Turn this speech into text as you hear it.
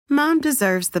Mom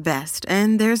deserves the best,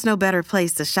 and there's no better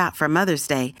place to shop for Mother's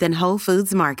Day than Whole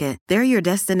Foods Market. They're your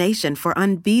destination for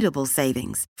unbeatable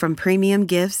savings, from premium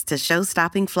gifts to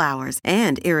show-stopping flowers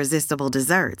and irresistible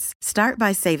desserts. Start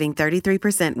by saving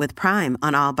 33% with Prime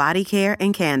on all body care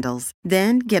and candles.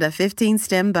 Then get a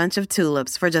 15-stem bunch of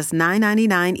tulips for just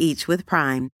 $9.99 each with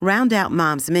Prime. Round out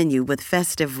Mom's menu with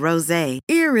festive rosé,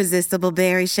 irresistible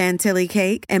berry chantilly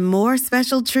cake, and more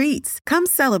special treats. Come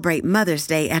celebrate Mother's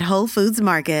Day at Whole Foods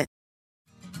Market.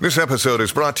 This episode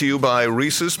is brought to you by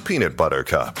Reese's Peanut Butter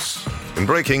Cups. In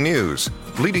breaking news,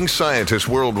 leading scientists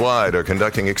worldwide are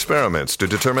conducting experiments to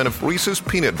determine if Reese's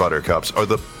Peanut Butter Cups are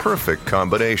the perfect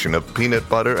combination of peanut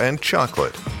butter and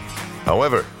chocolate.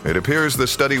 However, it appears the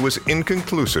study was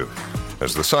inconclusive,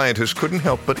 as the scientists couldn't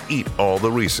help but eat all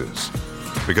the Reese's.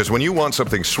 Because when you want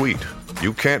something sweet,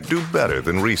 you can't do better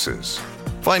than Reese's.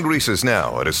 Find Reese's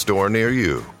now at a store near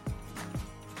you.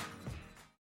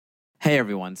 Hey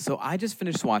everyone, so I just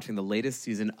finished watching the latest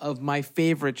season of my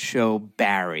favorite show,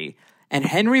 Barry. And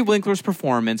Henry Winkler's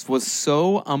performance was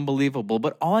so unbelievable,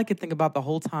 but all I could think about the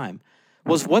whole time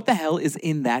was what the hell is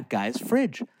in that guy's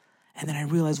fridge? And then I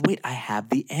realized, wait, I have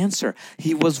the answer.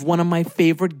 He was one of my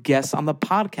favorite guests on the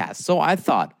podcast. So I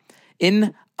thought,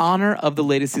 in honor of the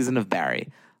latest season of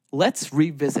Barry, let's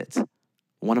revisit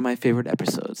one of my favorite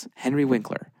episodes, Henry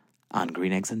Winkler on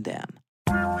Green Eggs and Dan.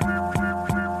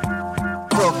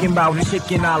 Talking about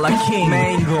chicken a la king,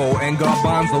 mango and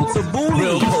garbanzo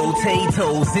tabbouleh, grilled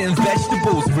potatoes and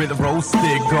vegetables with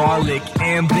roasted garlic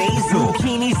and basil,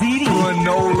 zucchini ziti,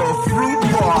 granola fruit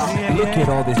bar. Look at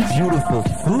all this beautiful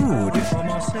food.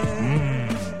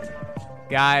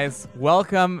 Guys,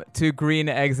 welcome to Green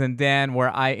Eggs and Dan, where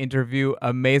I interview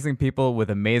amazing people with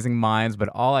amazing minds, but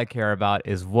all I care about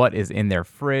is what is in their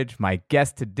fridge. My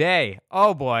guest today,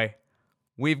 oh boy,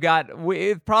 we've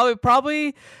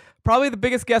probably the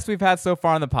biggest guest we've had so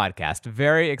far on the podcast.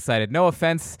 Very excited. No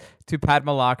offense to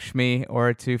Padma Lakshmi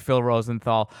or to Phil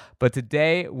Rosenthal, but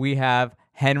today we have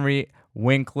Henry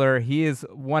Winkler. He is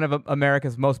one of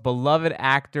America's most beloved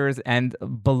actors and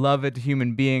beloved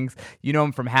human beings. You know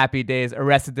him from Happy Days,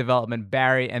 Arrested Development,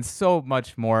 Barry, and so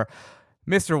much more.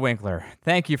 Mr. Winkler,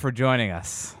 thank you for joining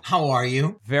us. How are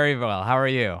you? Very well. How are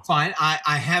you? Fine.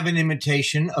 I have an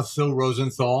imitation of Phil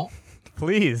Rosenthal.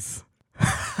 Please.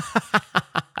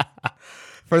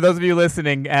 For those of you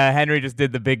listening, Henry just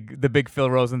did the big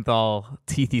Phil Rosenthal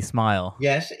teethy smile.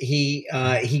 Yes, he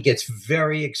gets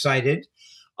very excited,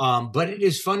 but it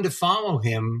is fun to follow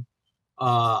him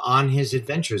on his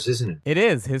adventures, isn't it? It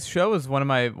is. His show is one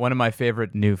of my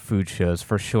favorite new food shows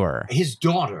for sure. His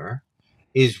daughter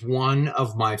is one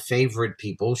of my favorite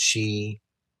people. She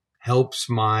helps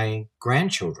my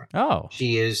grandchildren. Oh,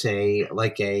 she is an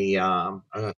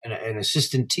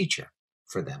assistant teacher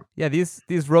for them. Yeah,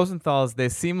 these Rosenthals, they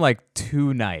seem like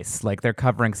too nice, like they're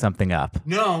covering something up.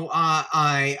 No,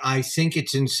 I think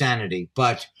it's insanity,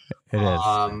 but it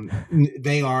is.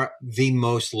 They are the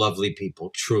most lovely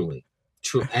people, truly,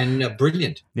 and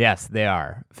brilliant. Yes, they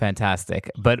are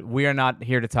fantastic. But we are not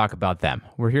here to talk about them.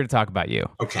 We're here to talk about you.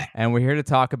 Okay, and we're here to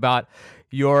talk about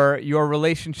your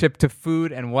relationship to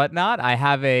food and whatnot. I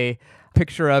have a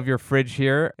picture of your fridge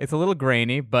here. It's a little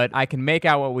grainy, but I can make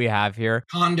out what we have here.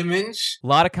 Condiments. A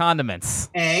lot of condiments.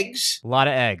 Eggs. A lot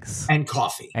of eggs. And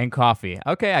coffee.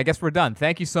 Okay, I guess we're done.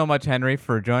 Thank you so much, Henry,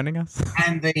 for joining us.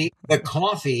 And the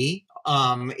coffee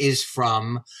is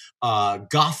from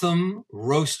Gotham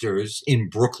Roasters in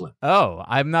Brooklyn. Oh,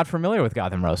 I'm not familiar with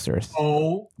Gotham Roasters.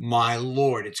 Oh, my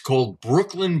Lord. It's called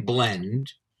Brooklyn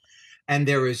Blend, and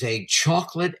there is a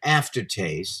chocolate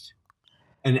aftertaste,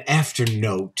 an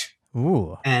afternote.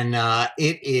 Ooh. And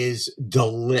it is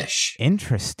delish.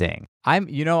 Interesting.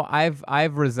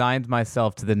 I've resigned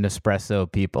myself to the Nespresso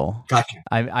people. Gotcha.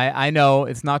 I know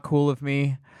it's not cool of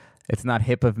me. It's not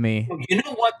hip of me. You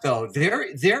know what though?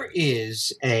 There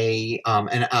is a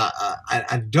and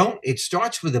I don't. It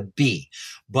starts with a B,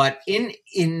 but in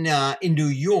New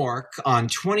York on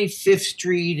 25th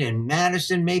Street and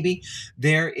Madison, maybe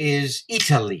there is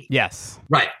Italy. Yes,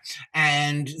 right,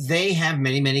 and they have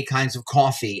many kinds of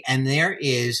coffee, and there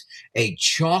is a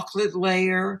chocolate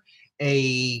layer,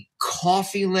 a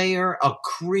coffee layer, a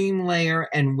cream layer,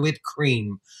 and whipped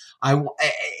cream.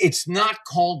 It's not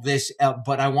called this,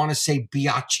 but I want to say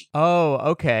biachi. Oh,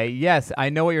 okay. Yes,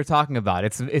 I know what you're talking about.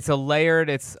 It's a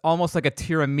layered. It's almost like a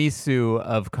tiramisu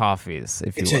of coffees,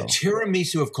 if you will. It's a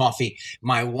tiramisu of coffee.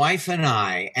 My wife and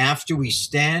I, after we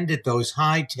stand at those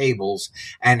high tables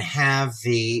and have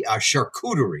the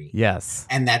charcuterie, yes,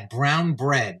 and that brown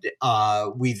bread,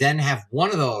 we then have one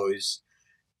of those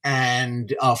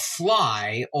and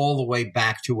fly all the way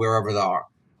back to wherever they are.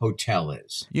 hotel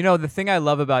is. You know, the thing I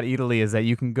love about Italy is that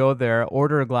you can go there,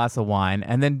 order a glass of wine,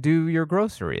 and then do your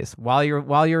groceries while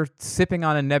you're sipping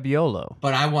on a Nebbiolo.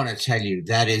 But I want to tell you,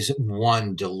 that is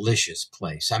one delicious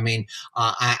place. I mean,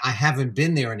 I haven't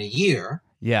been there in a year.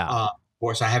 Yeah. Of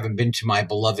course, I haven't been to my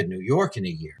beloved New York in a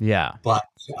year. Yeah. But,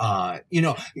 you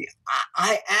know,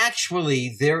 I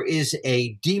actually, there is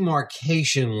a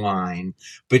demarcation line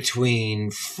between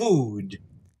food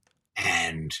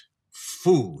and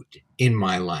food in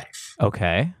my life.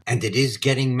 Okay. And it is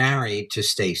getting married to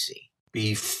Stacy.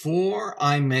 Before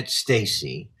I met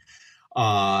Stacy,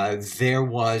 there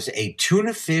was a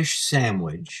tuna fish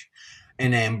sandwich,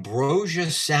 an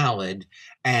ambrosia salad,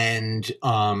 and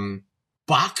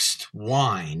boxed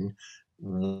wine,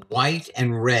 white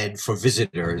and red for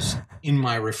visitors, in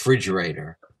my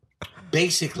refrigerator.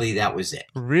 Basically, that was it.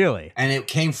 Really? And it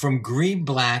came from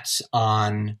Greenblatt's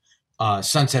on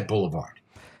Sunset Boulevard.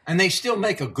 And they still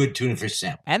make a good tuna fish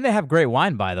sandwich. And they have great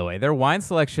wine, by the way. Their wine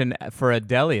selection for a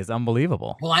deli is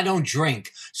unbelievable. Well, I don't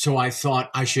drink, so I thought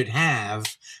I should have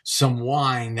some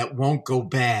wine that won't go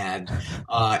bad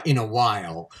in a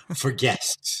while for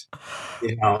guests,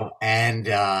 you know. And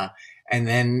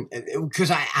then because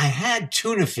I had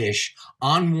tuna fish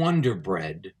on Wonder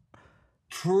Bread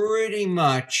pretty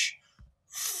much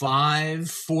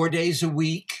 4 days a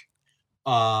week.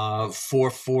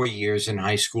 For 4 years in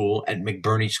high school at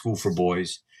McBurney School for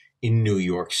Boys in New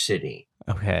York City.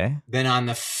 Okay. Then on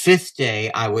the 5th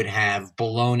day, I would have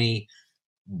bologna,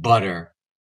 butter,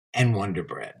 and Wonder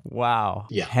Bread. Wow.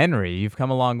 Yeah. Henry, you've come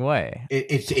a long way.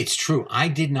 It's true. I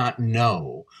did not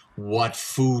know what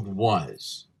food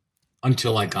was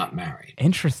until I got married.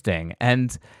 Interesting.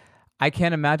 And I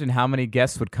can't imagine how many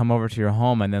guests would come over to your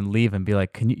home and then leave and be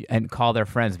like, and call their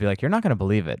friends, be like, you're not going to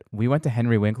believe it. We went to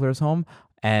Henry Winkler's home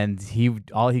and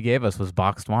all he gave us was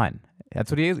boxed wine.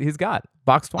 That's what he's got.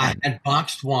 Boxed wine. I had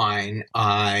boxed wine.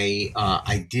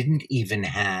 I didn't even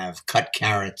have cut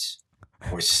carrots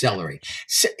or celery.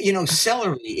 You know,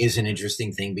 celery is an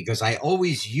interesting thing because I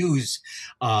always use,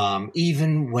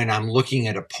 even when I'm looking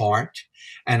at a part,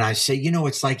 and I say, you know,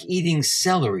 it's like eating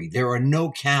celery. There are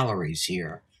no calories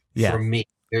here. Yeah. For me,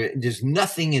 there's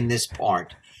nothing in this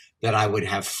part that I would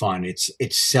have fun. It's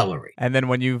celery. And then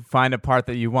when you find a part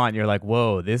that you want, you're like,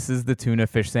 whoa, this is the tuna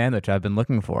fish sandwich I've been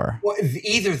looking for. Well,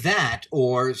 either that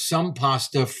or some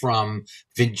pasta from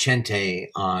Vincente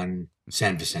on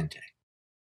San Vicente.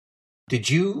 Did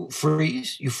you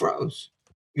freeze? You froze.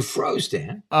 You froze,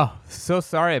 Dan. Oh, so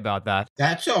sorry about that.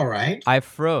 That's all right. I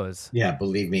froze. Yeah,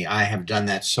 believe me, I have done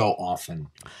that so often,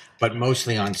 but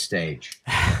mostly on stage.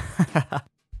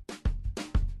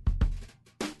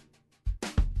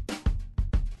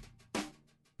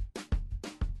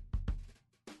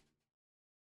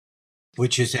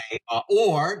 Which is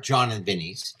or John and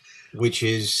Vinny's, which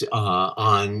is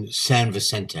on San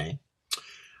Vicente.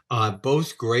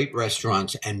 Both great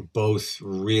restaurants and both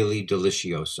really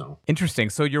delicioso. Interesting.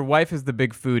 So your wife is the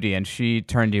big foodie and she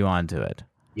turned you on to it.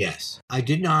 Yes. I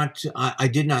did not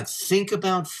think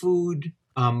about food.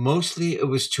 Mostly it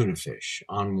was tuna fish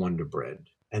on Wonder Bread.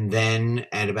 And then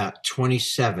at about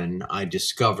 27, I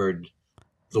discovered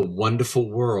the wonderful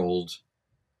world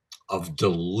of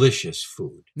delicious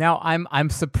food. Now, I'm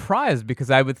surprised because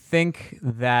I would think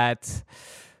that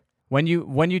when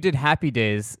you did Happy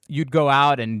Days, you'd go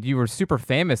out and you were super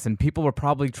famous and people were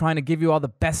probably trying to give you all the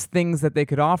best things that they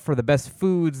could offer, the best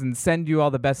foods, and send you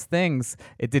all the best things.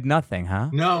 It did nothing, huh?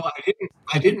 No,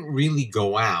 I didn't really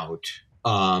go out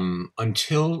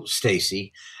until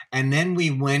Stacy. And then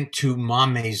we went to Ma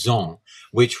Maison,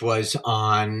 which was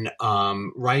on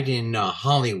right in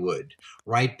Hollywood,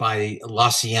 right by La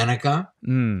Cienega.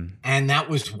 Mm. And that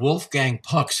was Wolfgang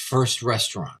Puck's first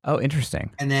restaurant. Oh,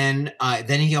 interesting. And then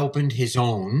he opened his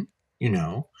own,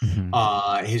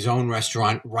 his own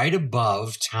restaurant right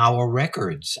above Tower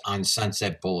Records on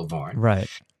Sunset Boulevard. Right.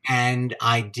 And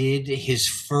I did his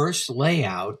first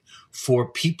layout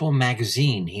for People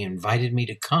magazine. He invited me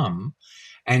to come.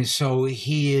 And so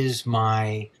he is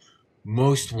my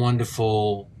most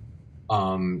wonderful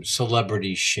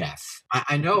celebrity chef.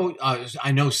 I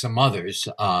know some others.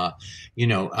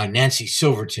 Nancy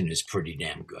Silverton is pretty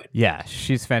damn good. Yeah,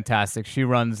 she's fantastic. She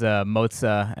runs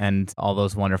Mozza and all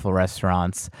those wonderful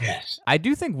restaurants. Yes. I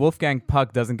do think Wolfgang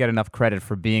Puck doesn't get enough credit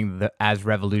for being as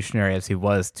revolutionary as he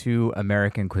was to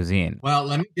American cuisine. Well,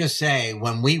 let me just say,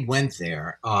 when we went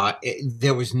there,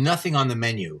 there was nothing on the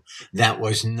menu that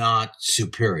was not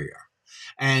superior.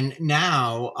 And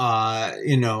now,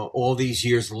 all these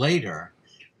years later,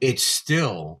 it's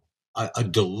still a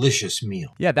delicious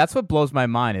meal. Yeah, that's what blows my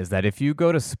mind is that if you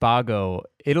go to Spago,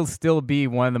 it'll still be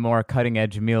one of the more cutting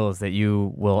edge meals that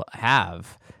you will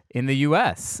have in the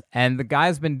U.S. And the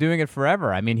guy's been doing it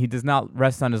forever. I mean, he does not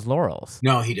rest on his laurels.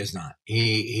 No, he does not.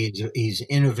 He's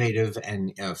innovative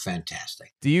and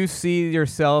fantastic. Do you see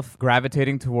yourself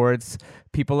gravitating towards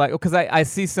people like, because I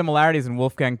see similarities in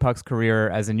Wolfgang Puck's career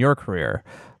as in your career,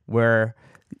 where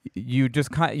you just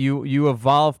you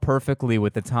evolve perfectly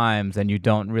with the times and you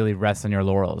don't really rest on your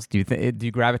laurels. Do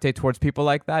you gravitate towards people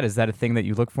like that? Is that a thing that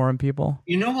you look for in people?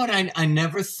 You know what? I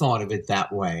never thought of it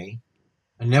that way.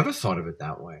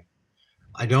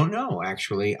 I don't know,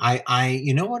 actually.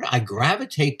 You know what? I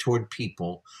gravitate toward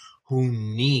people who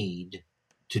need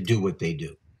to do what they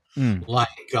do.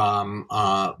 Like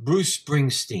Bruce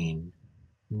Springsteen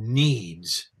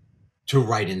needs to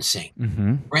write and sing.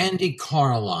 Mm-hmm. Randy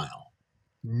Carlisle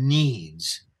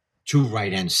needs to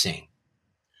write and sing.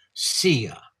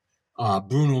 Sia,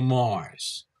 Bruno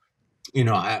Mars,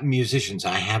 musicians.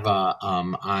 I have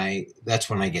that's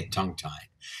when I get tongue-tied.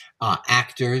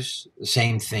 Actors, the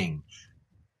same thing.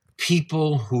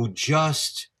 People who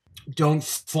just don't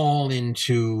fall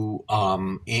into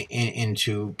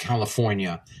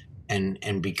California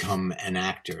and become an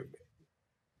actor.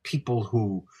 People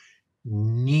who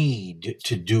need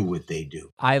to do what they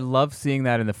do. I love seeing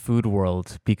that in the food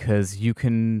world because you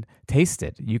can taste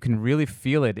it. You can really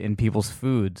feel it in people's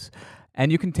foods.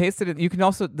 And you can taste it. You can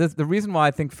also, the reason why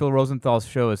I think Phil Rosenthal's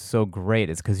show is so great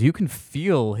is because you can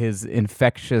feel his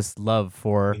infectious love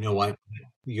for... You know what?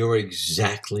 You're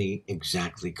exactly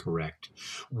correct.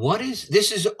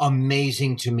 This is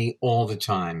amazing to me all the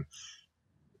time.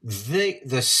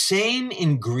 The same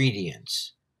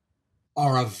ingredients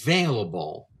are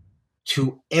available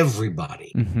to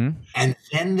everybody. Mm-hmm. And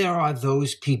then there are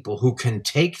those people who can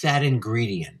take that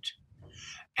ingredient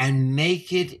and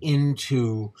make it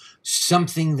into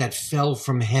something that fell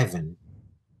from heaven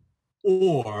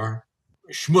or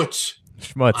schmutz.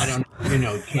 I don't,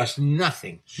 just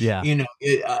nothing. Yeah.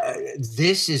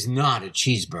 This is not a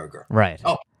cheeseburger. Right.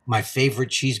 Oh, my favorite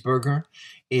cheeseburger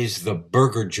is the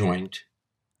burger joint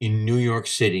in New York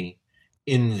City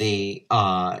in the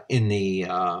that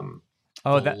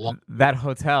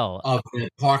hotel of the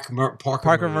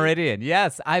Parker Meridian.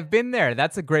 Yes, I've been there.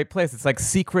 That's a great place. It's like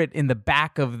secret in the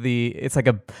back of it's like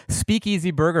a speakeasy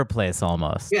burger place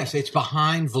almost. Yes, it's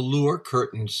behind velour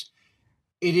curtains.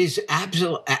 It is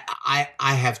absolute. I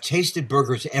have tasted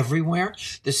burgers everywhere,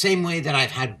 the same way that I've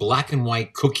had black and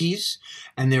white cookies,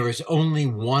 and there is only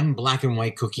one black and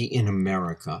white cookie in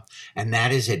America, and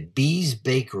that is at Bee's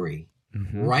Bakery,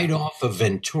 right off of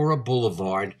Ventura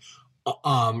Boulevard,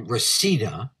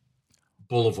 Reseda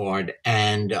Boulevard,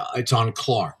 and it's on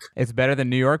Clark. It's better than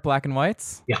New York black and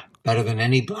whites? Yeah, better than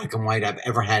any black and white I've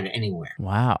ever had anywhere.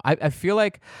 Wow. I feel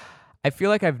like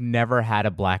I've never had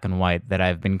a black and white that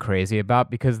I've been crazy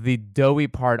about because the doughy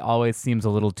part always seems a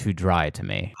little too dry to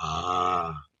me.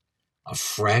 A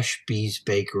fresh Bee's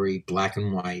Bakery black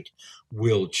and white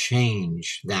will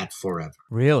change that forever.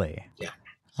 Really? Yeah.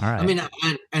 All right. I mean,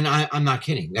 I'm not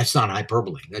kidding. That's not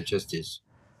hyperbole. That just is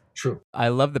true. I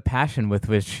love the passion with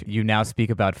which you now speak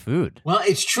about food. Well,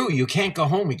 it's true. You can't go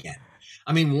home again.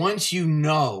 I mean, once you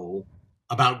know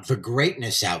about the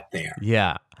greatness out there.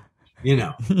 Yeah.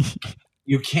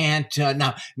 You can't.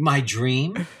 Now, my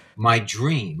dream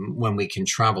when we can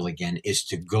travel again is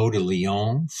to go to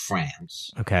Lyon,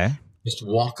 France. Okay. Just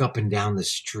walk up and down the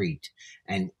street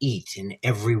and eat in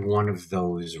every one of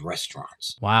those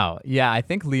restaurants. Wow. Yeah, I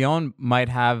think Lyon might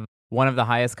have one of the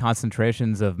highest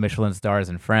concentrations of Michelin stars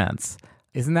in France.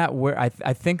 Isn't that where I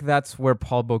think that's where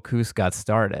Paul Bocuse got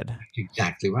started?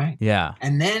 Exactly right. Yeah.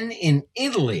 And then in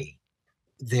Italy,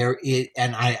 there is,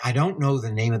 and I don't know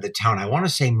the name of the town. I want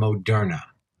to say Moderna,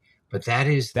 but that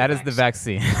is the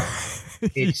vaccine.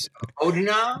 It's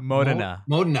Modena.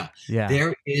 Modena. Yeah.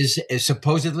 There is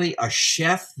supposedly a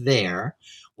chef there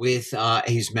with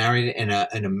he's married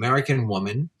an American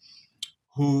woman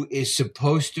who is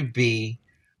supposed to be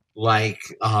like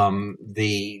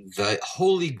the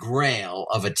holy grail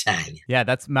of Italian. Yeah,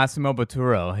 that's Massimo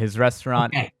Bottura. His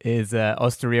restaurant is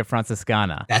Osteria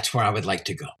Francescana. That's where I would like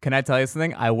to go. Can I tell you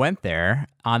something? I went there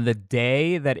on the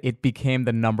day that it became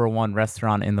the #1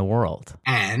 restaurant in the world.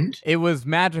 And? It was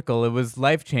magical. It was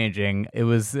life-changing. It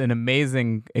was an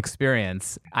amazing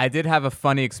experience. I did have a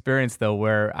funny experience, though,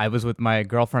 where I was with my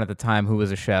girlfriend at the time who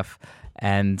was a chef,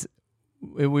 and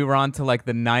we were on to like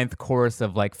the 9th course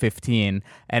of like 15,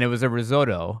 and it was a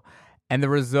risotto. And the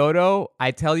risotto, I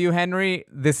tell you, Henry,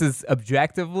 this is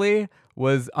objectively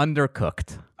was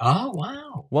undercooked. Oh,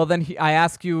 wow. Well, then I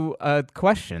ask you a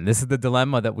question. This is the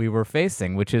dilemma that we were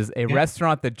facing, which is a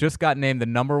restaurant that just got named the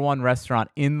 #1 restaurant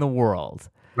in the world.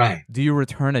 Right. Do you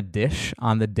return a dish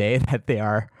on the day that they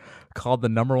are called the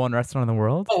 #1 restaurant in the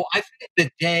world? Oh, I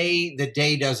think the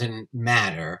day doesn't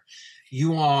matter.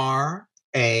 You are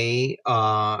a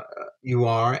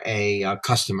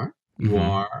customer. You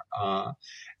Mhm. are,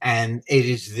 and it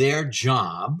is their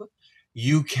job.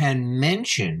 You can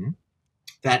mention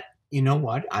that, you know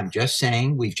what? I'm just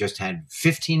saying we've just had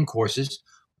 15 courses.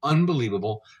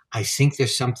 Unbelievable. I think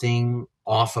there's something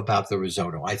off about the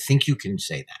risotto. I think you can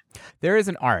say that. There is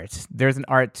an art. There's an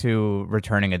art to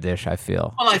returning a dish, I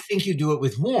feel. Well, I think you do it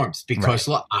with warmth because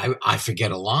look, I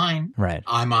forget a line. Right.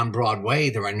 I'm on Broadway.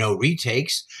 There are no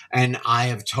retakes, and I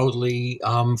have totally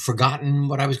forgotten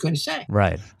what I was going to say.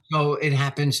 Right. So it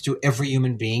happens to every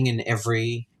human being in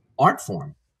every art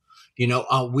form. You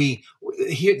know, we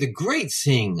here. The great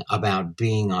thing about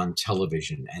being on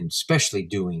television, and especially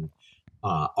doing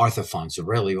Arthur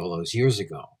Fonzarelli all those years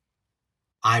ago,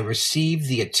 I received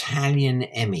the Italian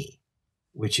Emmy,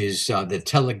 which is the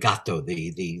Telegatto,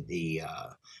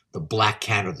 the black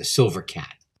cat or the silver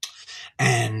cat.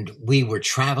 And we were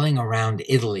traveling around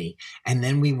Italy, and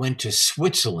then we went to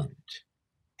Switzerland,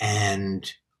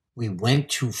 and we went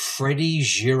to Freddie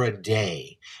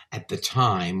Girardet. At the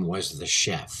time, was the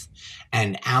chef,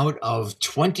 and out of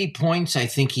 20 points, I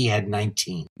think he had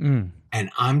 19. Mm. And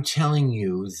I'm telling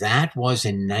you, that was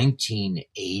in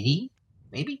 1980,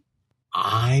 maybe.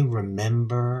 I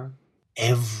remember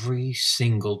every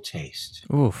single taste.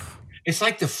 Oof. It's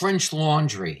like the French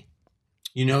Laundry.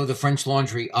 You know, the French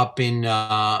Laundry up in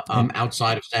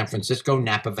outside of San Francisco,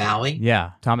 Napa Valley.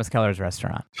 Yeah, Thomas Keller's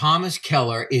restaurant. Thomas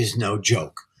Keller is no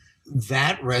joke.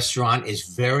 That restaurant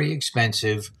is very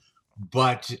expensive,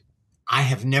 but I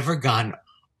have never gone,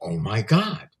 oh my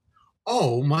God,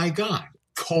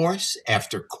 course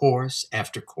after course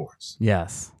after course.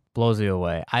 Yes. Blows you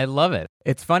away. I love it.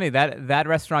 It's funny that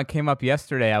restaurant came up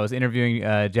yesterday. I was interviewing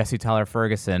Jesse Tyler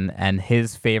Ferguson, and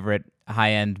his favorite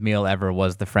high-end meal ever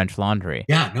was the French Laundry.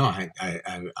 Yeah, no, I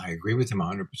agree with him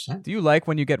 100%. Do you like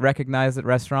when you get recognized at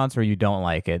restaurants, or you don't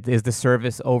like it? Is the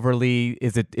service overly?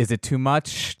 Is it too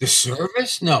much? The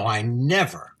service? No, I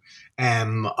never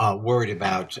am worried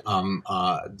about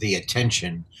the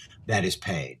attention that is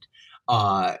paid.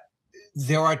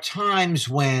 There are times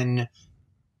when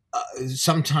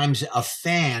sometimes a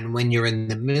fan, when you're in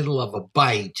the middle of a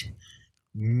bite,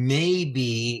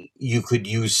 maybe you could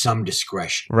use some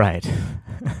discretion. Right.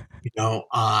 You know,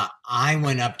 I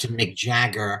went up to Mick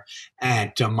Jagger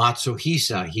at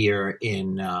Matsuhisa here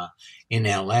in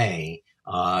L.A.,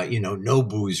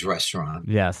 Nobu's restaurant.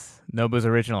 Yes. Nobu's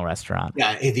original restaurant.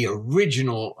 Yeah, the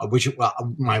original, which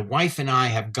my wife and I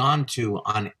have gone to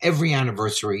on every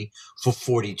anniversary for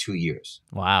 42 years.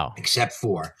 Wow. Except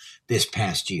for this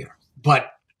past year.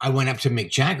 But I went up to Mick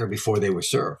Jagger before they were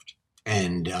served.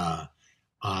 And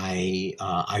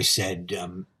I said,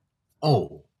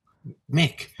 oh,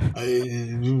 Mick,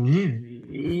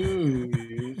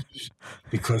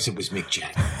 because it was Mick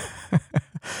Jagger.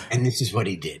 And this is what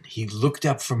he did. He looked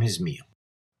up from his meal,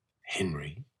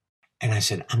 Henry, and I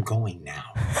said, I'm going now.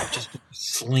 I'm just going to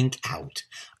slink out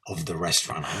of the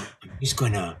restaurant. I'm just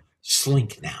going to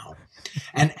slink now.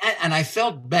 And I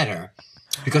felt better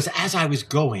because as I was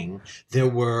going, there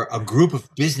were a group of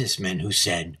businessmen who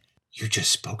said, you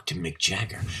just spoke to Mick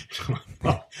Jagger.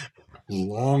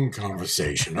 Long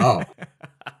conversation. Oh,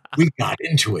 we got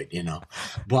into it, you know.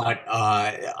 But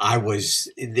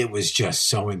it was just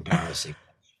so embarrassing.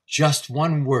 Just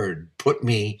one word put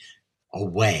me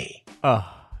away. Oh,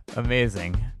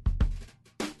 amazing.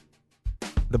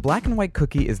 The black and white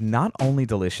cookie is not only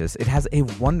delicious, it has a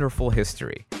wonderful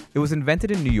history. It was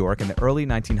invented in New York in the early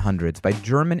 1900s by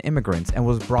German immigrants and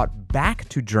was brought back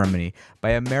to Germany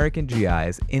by American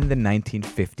GIs in the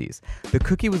 1950s. The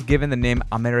cookie was given the name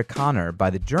Amerikaner by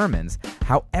the Germans.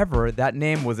 However, that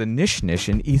name was a niche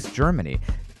in East Germany.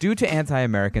 Due to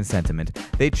anti-American sentiment,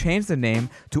 they changed the name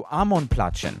to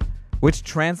Ammonplatschen, which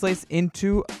translates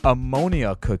into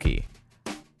ammonia cookie.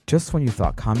 Just when you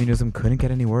thought communism couldn't get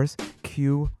any worse,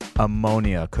 cue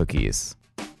ammonia cookies.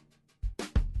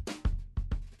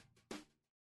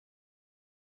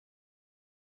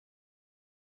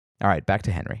 All right, back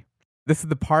to Henry. This is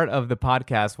the part of the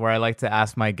podcast where I like to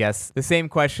ask my guests the same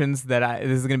questions this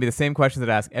is going to be the same questions that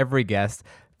I ask every guest.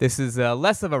 This is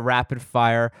less of a rapid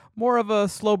fire, more of a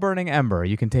slow burning ember.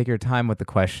 You can take your time with the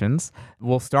questions.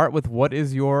 We'll start with, what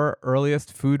is your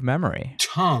earliest food memory?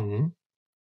 Tongue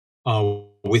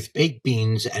with baked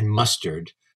beans and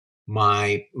mustard.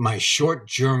 My short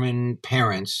German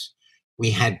parents,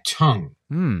 we had tongue.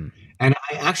 And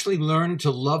I actually learned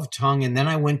to love tongue. And then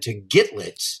I went to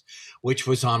Gitlitz, which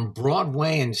was on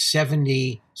Broadway and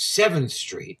 77th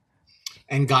Street.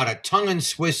 and got a tongue and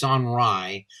Swiss on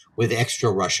rye with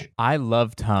extra Russian. I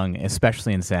love tongue,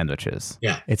 especially in sandwiches.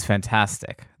 Yeah. It's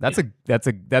fantastic. That's a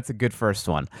good first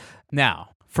one. Now,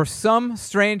 for some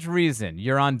strange reason,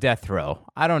 you're on death row.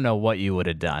 I don't know what you would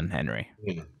have done, Henry.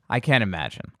 Yeah. I can't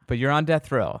imagine. But you're on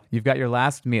death row. You've got your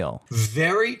last meal.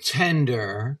 Very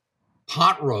tender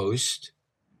pot roast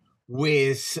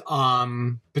with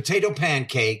potato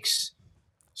pancakes,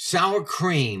 sour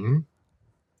cream,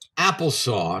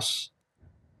 applesauce,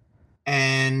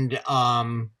 and meat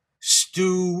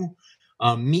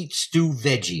stew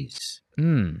veggies.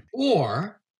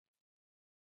 Or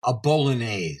a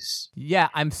bolognese. Yeah,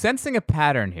 I'm sensing a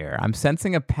pattern here. I'm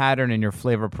sensing a pattern in your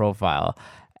flavor profile.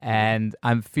 And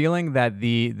I'm feeling that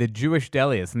the Jewish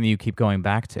deli is something you keep going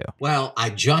back to. Well,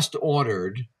 I just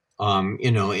ordered,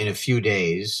 in a few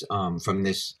days from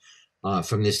this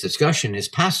discussion is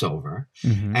Passover,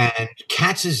 and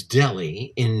Katz's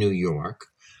Deli in New York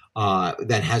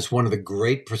that has one of the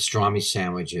great pastrami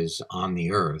sandwiches on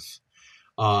the earth.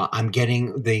 I'm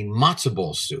getting the matzo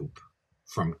ball soup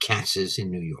from Katz's in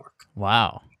New York.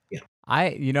 Wow.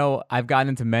 I've gotten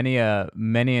into many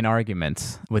an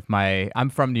argument with I'm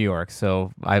from New York,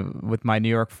 so with my New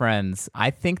York friends. I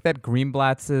think that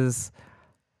Greenblatt's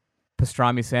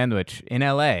pastrami sandwich in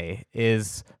LA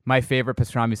is my favorite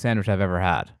pastrami sandwich I've ever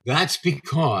had. That's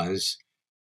because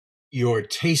your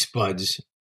taste buds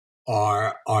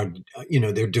are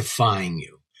they're defying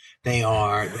you.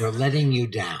 They're letting you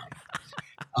down.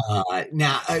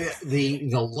 Now the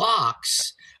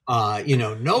lox,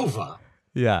 Nova.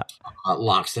 Yeah.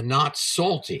 Lox, the not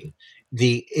salty,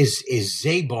 is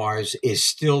Zabar's is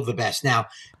still the best. Now,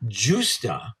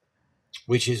 Justa,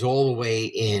 which is all the way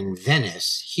in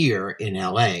Venice, here in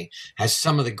LA, has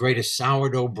some of the greatest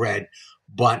sourdough bread,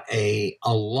 but a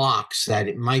lox that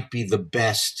it might be the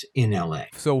best in LA.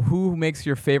 So who makes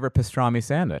your favorite pastrami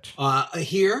sandwich?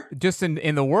 Here? Just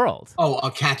in the world. Oh,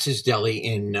 Katz's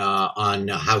Deli on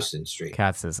Houston Street.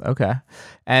 Katz's, okay.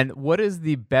 And what is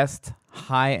the best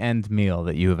high-end meal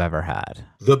that you have ever had?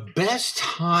 The best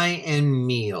high-end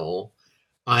meal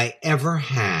I ever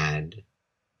had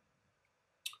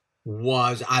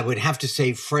was, I would have to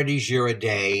say, Freddy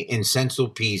Girardet in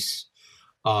Saint-Sulpice,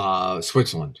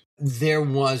 Switzerland. There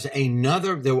was a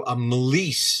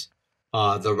Melisse,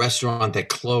 the restaurant that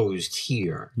closed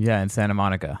here. Yeah, in Santa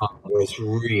Monica. Was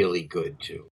really good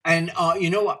too. And you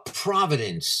know what?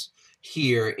 Providence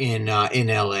here in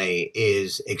LA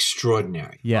is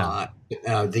extraordinary. Yeah.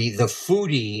 The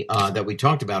foodie that we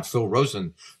talked about, Phil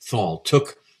Rosenthal,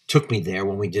 took me there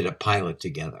when we did a pilot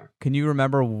together. Can you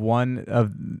remember one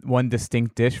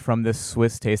distinct dish from this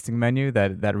Swiss tasting menu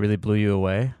that really blew you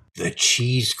away? The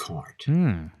cheese cart.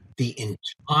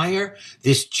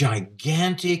 This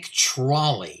gigantic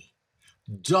trolley,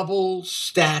 double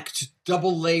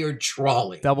layered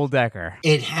trolley. Double decker.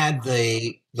 It had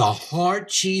the hard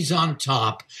cheese on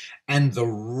top and the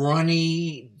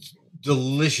runny,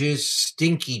 delicious,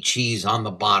 stinky cheese on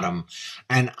the bottom.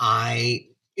 And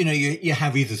you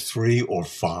have either 3 or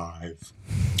 5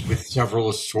 with several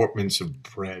assortments of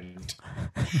bread.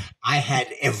 I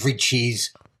had every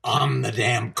cheese on the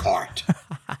damn cart.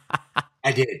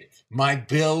 I did. My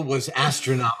bill was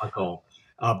astronomical,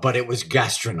 but it was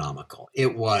gastronomical.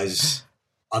 It was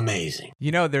amazing.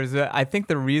 I think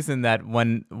the reason that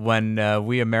when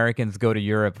we Americans go to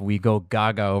Europe, we go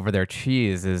Gaga over their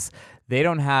cheese is they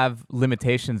don't have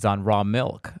limitations on raw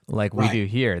milk like we do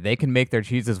here. They can make their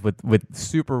cheeses with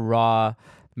super raw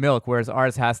milk, whereas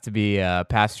ours has to be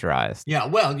pasteurized. Yeah,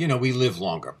 well, we live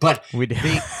longer, but we do.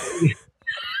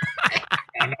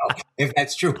 I don't know if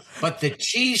that's true, but the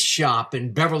cheese shop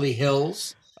in Beverly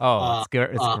Hills. Oh,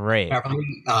 it's great.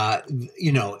 Beverly,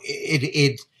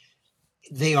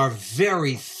 they are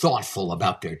very thoughtful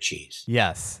about their cheese.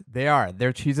 Yes, they are.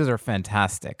 Their cheeses are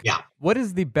fantastic. Yeah. What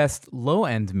is the best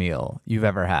low-end meal you've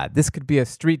ever had? This could be a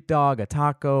street dog, a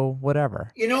taco,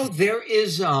 whatever. There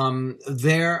is the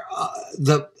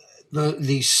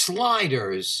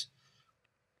sliders.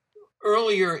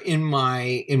 Earlier in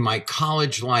my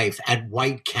college life at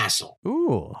White Castle.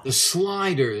 Ooh. The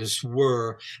sliders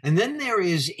were, and then there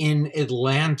is in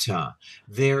Atlanta,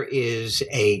 there is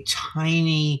a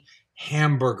tiny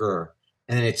hamburger,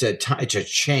 and it's a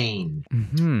chain.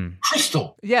 Mm-hmm.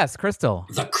 Crystal. Yes, Crystal.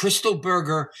 The Crystal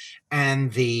Burger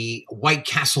and the White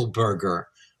Castle Burger,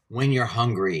 when you're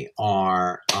hungry,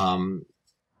 are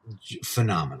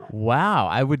phenomenal.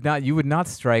 Wow, you would not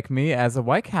strike me as a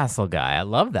White Castle guy. I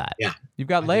love that. Yeah. You've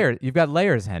got layers. You've got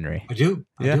layers, Henry. I do.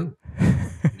 Yeah. I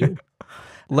do.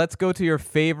 Let's go to your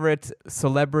favorite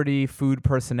celebrity food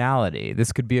personality.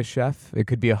 This could be a chef, it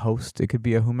could be a host, it could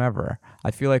be a whomever.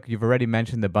 I feel like you've already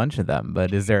mentioned a bunch of them,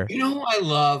 but is there... You know who I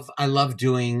love? I love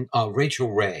doing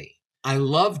Rachel Ray. I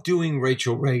love doing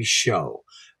Rachel Ray's show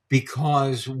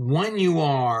because when you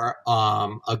are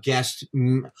a guest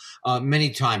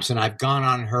many times, and I've gone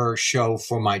on her show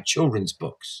for my children's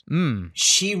books,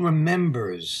 she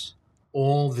remembers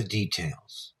all the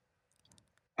details.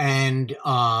 And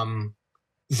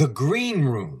the green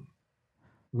room,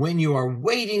 when you are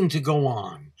waiting to go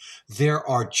on, there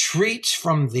are treats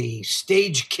from the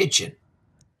stage kitchen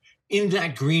in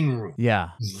that green room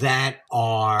that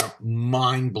are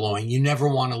mind-blowing. You never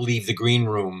want to leave the green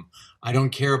room. I don't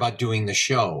care about doing the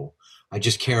show. I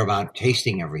just care about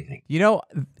tasting everything. You know,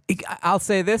 I'll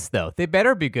say this, though. They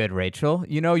better be good, Rachel.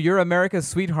 You know, you're America's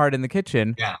sweetheart in the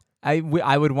kitchen. Yeah. I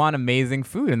would want amazing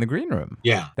food in the green room.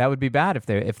 Yeah. That would be bad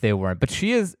if they weren't. But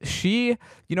she,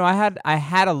 you know, I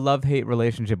had a love-hate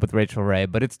relationship with Rachel Ray,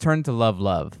 but it's turned to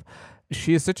love.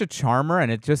 She is such a charmer,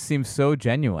 and it just seems so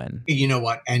genuine. You know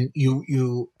what? And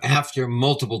you after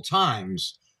multiple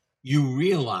times, you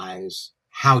realize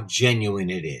how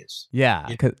genuine it is. Yeah,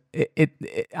 because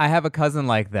I have a cousin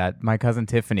like that, my cousin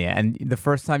Tiffany, and the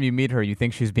first time you meet her, you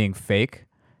think she's being fake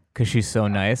because she's so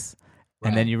nice.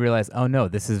 And then you realize, oh no,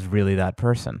 this is really that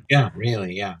person. Yeah,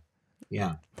 really,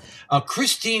 yeah.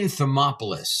 Christine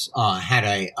Thermopolis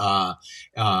had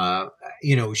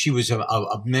she was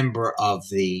a member of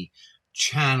the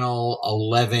Channel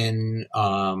 11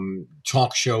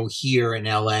 talk show here in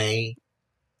LA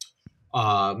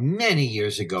many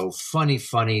years ago. Funny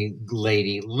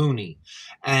lady, loony.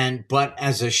 But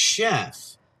as a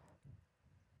chef,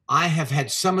 I have had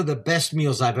some of the best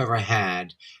meals I've ever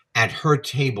had at her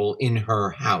table in her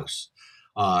house.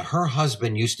 Her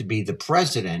husband used to be the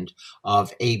president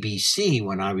of ABC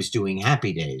when I was doing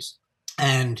Happy Days.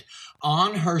 And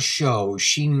on her show,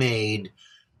 she made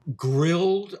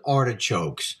grilled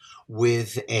artichokes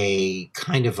with a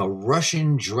kind of a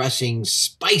Russian dressing,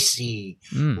 spicy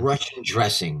Russian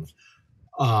dressing,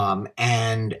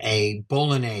 and a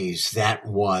bolognese that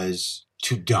was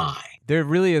to die. There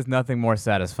really is nothing more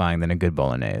satisfying than a good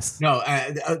bolognese. No,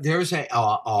 there's a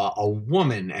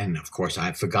woman, and of course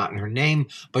I've forgotten her name,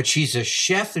 but she's a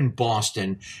chef in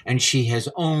Boston, and she has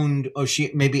owned,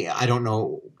 I don't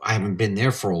know, I haven't been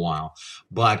there for a while,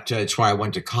 but it's where I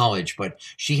went to college, but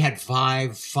she had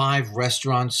five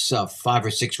restaurants, 5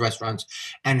 or 6 restaurants,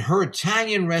 and her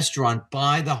Italian restaurant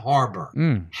by the harbor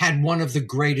had one of the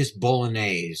greatest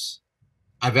bolognese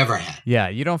I've ever had. Yeah,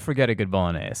 you don't forget a good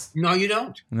bolognese. No, you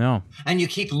don't. No. And you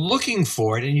keep looking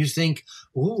for it, and you think,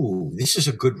 ooh, this is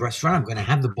a good restaurant. I'm going to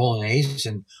have the bolognese,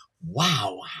 and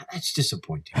wow, that's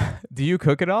disappointing. Do you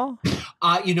cook at all?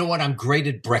 You know what? I'm great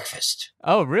at breakfast.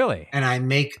 Oh, really? And I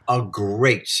make a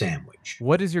great sandwich.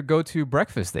 What is your go-to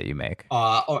breakfast that you make?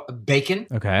 Bacon.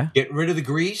 Okay. Get rid of the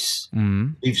grease.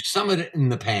 Leave some of it in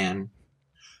the pan.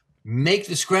 Make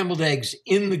the scrambled eggs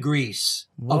in the grease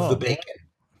of the bacon.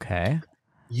 Okay.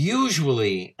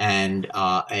 Usually, and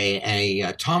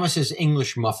a Thomas's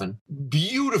English muffin,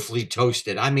 beautifully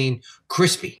toasted. I mean,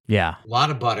 crispy. Yeah. A lot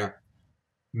of butter.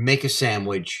 Make a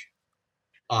sandwich.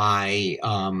 I'm.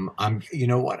 You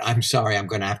know what? I'm sorry. I'm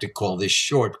going to have to call this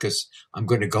short because I'm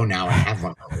going to go now and have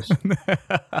one of those.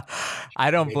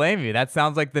 I don't blame you. That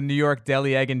sounds like the New York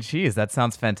deli egg and cheese. That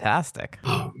sounds fantastic.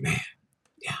 Oh man,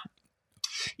 yeah.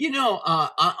 You know,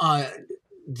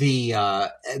 the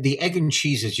egg and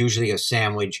cheese is usually a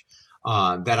sandwich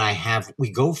that I have.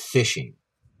 We go fishing,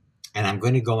 and I'm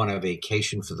going to go on a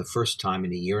vacation for the first time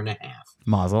in a year and a half.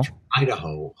 Mazel.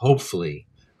 Idaho. Hopefully,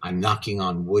 I'm knocking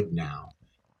on wood now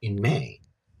in May.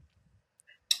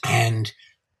 And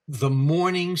the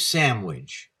morning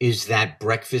sandwich is that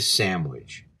breakfast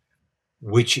sandwich,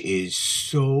 which is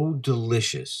so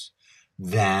delicious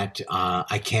that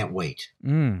I can't wait.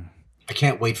 I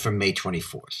can't wait for May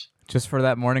 24th. Just for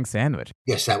that morning sandwich?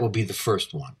 Yes, that will be the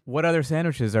first one. What other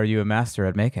sandwiches are you a master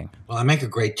at making? Well, I make a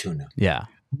great tuna. Yeah.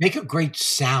 Make a great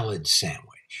salad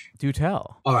sandwich. Do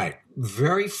tell. All right.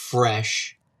 Very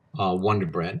fresh Wonder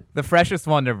Bread. The freshest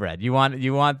Wonder Bread. You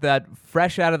want that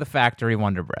fresh out of the factory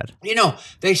Wonder Bread. You know,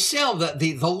 they sell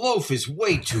the loaf is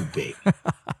way too big.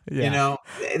 Yeah. You know,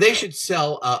 they should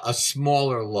sell a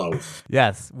smaller loaf.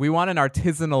 Yes. We want an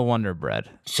artisanal Wonder Bread.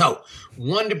 So,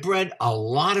 Wonder Bread, a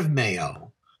lot of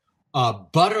mayo,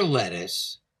 butter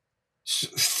lettuce,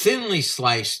 thinly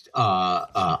sliced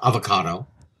avocado,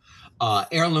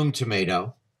 heirloom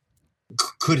tomato,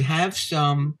 could have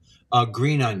some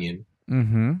green onion.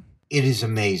 Mm-hmm. It is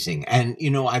amazing. And, you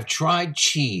know, I've tried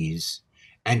cheese,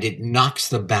 and it knocks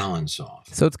the balance off.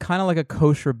 So it's kind of like a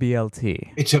kosher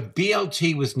BLT. It's a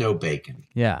BLT with no bacon.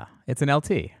 Yeah, it's an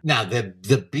LT. Now, the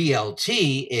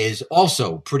BLT is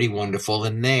also pretty wonderful.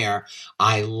 In there,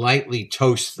 I lightly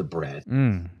toast the bread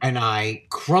and I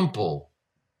crumple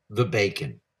the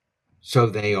bacon. So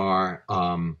they are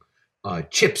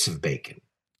chips of bacon,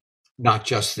 not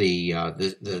just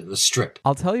the strip.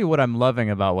 I'll tell you what I'm loving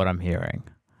about what I'm hearing.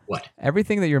 What?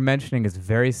 Everything that you're mentioning is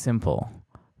very simple,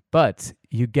 but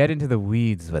you get into the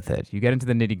weeds with it. You get into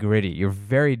the nitty-gritty. You're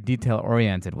very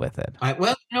detail-oriented with it.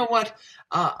 Well, you know what?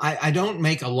 I don't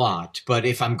make a lot, but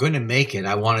if I'm going to make it,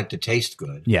 I want it to taste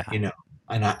good. Yeah. You know,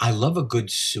 and I love a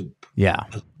good soup. Yeah.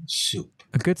 I love soup.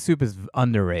 A good soup is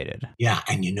underrated. Yeah,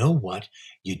 and you know what?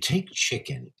 You take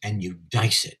chicken and you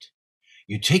dice it.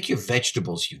 You take your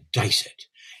vegetables, you dice it.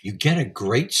 You get a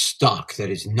great stock that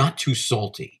is not too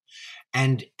salty.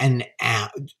 And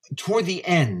toward the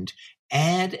end,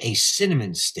 add a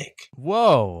cinnamon stick.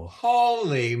 Whoa.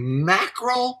 Holy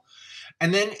mackerel.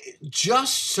 And then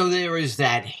just so there is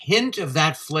that hint of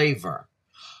that flavor.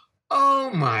 Oh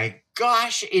my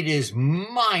gosh, it is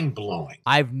mind-blowing.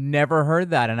 I've never heard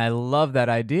that, and I love that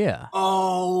idea.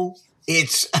 Oh,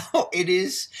 it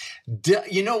is.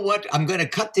 You know what? I'm going to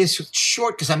cut this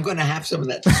short because I'm going to have some of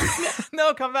that soup.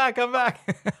 No, come back.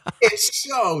 It's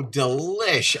so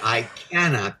delish. I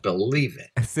cannot believe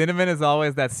it. Cinnamon is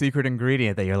always that secret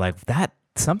ingredient that you're like, that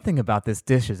something about this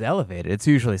dish is elevated. It's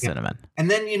usually cinnamon.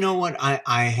 And then you know what?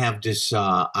 I have this.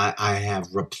 I have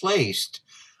replaced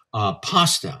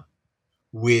pasta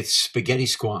with spaghetti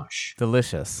squash.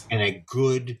 Delicious. And a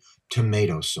good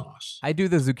tomato sauce. I do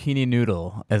the zucchini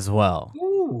noodle as well.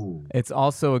 Ooh. It's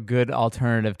also a good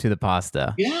alternative to the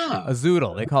pasta. Yeah. A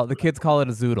zoodle. The kids call it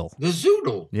a zoodle. The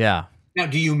zoodle. Yeah. Now,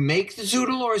 do you make the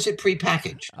zoodle or is it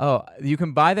prepackaged? Oh, you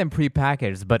can buy them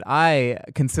prepackaged, but I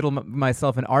consider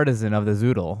myself an artisan of the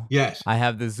zoodle. Yes. I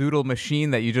have the zoodle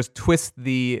machine that you just twist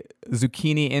the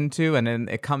zucchini into, and then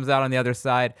it comes out on the other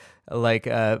side like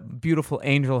a beautiful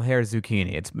angel hair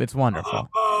zucchini. It's wonderful.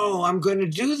 Oh, I'm going to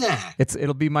do that.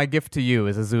 It'll be my gift to you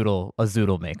as a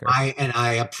zoodle maker.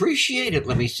 I appreciate it.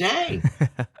 Let me say,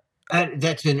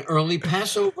 that's an early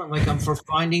Passover, like I'm for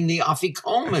finding the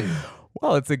afikomen.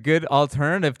 Well, it's a good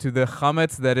alternative to the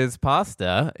chametz that is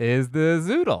pasta, is the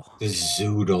zoodle. The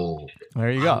zoodle. There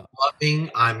you go.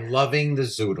 I'm loving the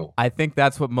zoodle. I think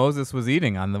that's what Moses was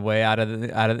eating on the way out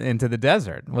into the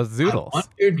desert, was zoodles. I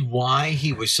wondered why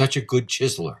he was such a good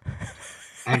chiseler.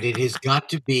 And it has got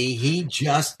to be he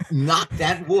just knocked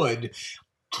that wood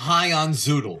high on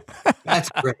zoodle. That's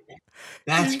great.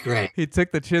 That's great. He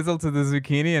took the chisel to the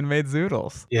zucchini and made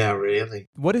zoodles. Yeah, really.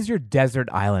 What is your desert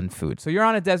island food? So you're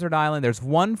on a desert island. There's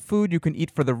one food you can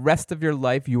eat for the rest of your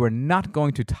life. You are not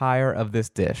going to tire of this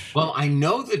dish. Well, I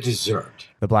know the dessert.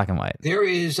 The black and white. There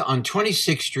is on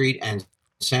 26th Street and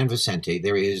San Vicente,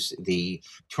 there is the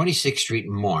 26th Street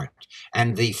Mart,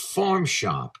 and the farm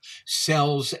shop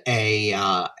sells an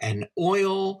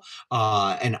olive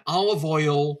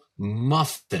oil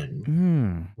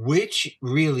muffin, which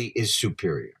really is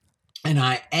superior. And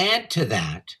I add to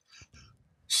that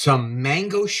some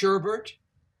mango sherbet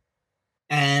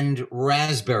and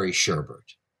raspberry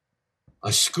sherbet,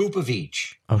 a scoop of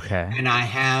each. Okay. And I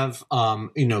have,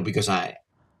 because I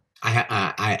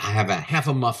have a half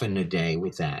a muffin a day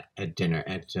with that at dinner,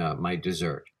 at my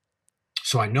dessert.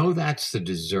 So I know that's the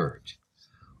dessert.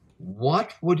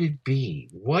 What would it be?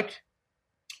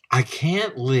 I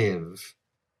can't live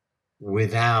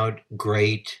without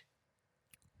great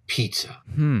pizza.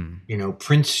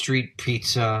 Prince Street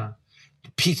Pizza,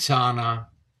 Pizzana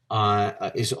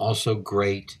is also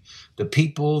great. The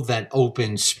people that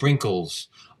Sprinkles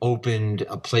opened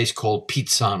a place called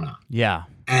Pizzana. Yeah.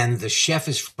 And the chef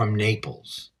is from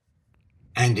Naples.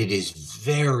 And it is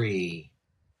very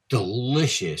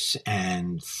delicious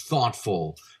and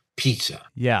thoughtful pizza.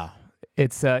 Yeah.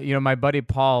 It's, my buddy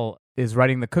Paul is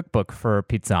writing the cookbook for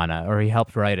Pizzana, or he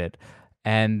helped write it.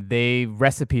 And they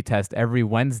recipe test every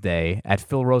Wednesday at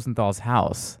Phil Rosenthal's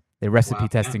house. They recipe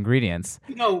test ingredients.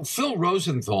 Phil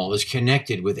Rosenthal is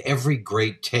connected with every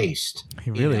great taste.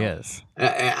 He really is.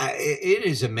 It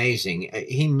is amazing.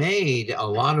 He made a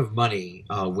lot of money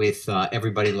with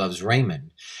Everybody Loves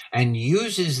Raymond, and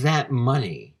uses that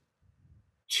money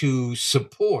to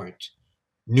support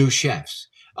new chefs.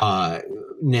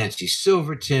 Nancy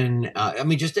Silverton.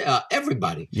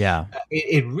 Everybody. Yeah.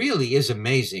 It really is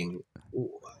amazing.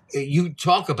 You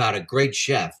talk about a great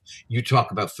chef. You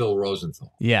talk about Phil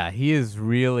Rosenthal. Yeah, he is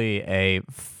really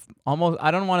almost, I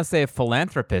don't want to say a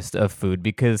philanthropist of food,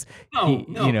 because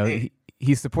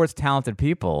he supports talented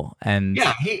people. And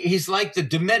yeah, he's like the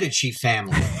De Medici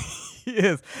family. He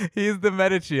is. He's the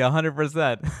Medici,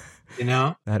 100%. You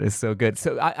know? That is so good.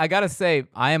 So I gotta say,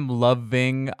 I am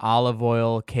loving olive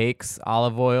oil cakes,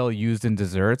 olive oil used in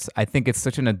desserts. I think it's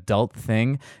such an adult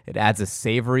thing. It adds a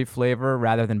savory flavor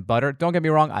rather than butter. Don't get me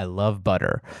wrong, I love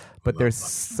butter. But there's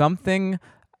something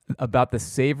about the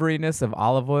savoriness of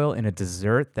olive oil in a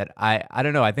dessert that I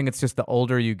don't know. I think it's just the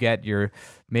older you get, your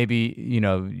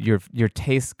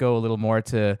tastes go a little more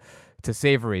to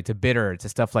savory, to bitter, to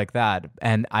stuff like that.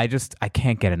 And I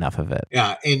can't get enough of it.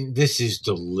 Yeah, and this is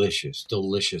delicious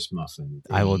muffin.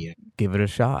 I will give it a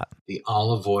shot. The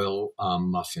olive oil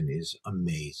muffin is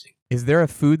amazing. Is there a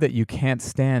food that you can't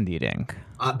stand eating?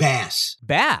 Bass.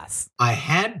 Bass? I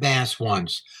had bass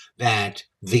once that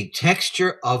the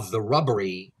texture of the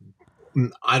rubbery,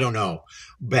 I don't know,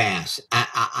 bass.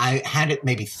 I had it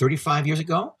maybe 35 years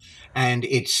ago, and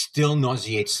it still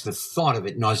nauseates. The thought of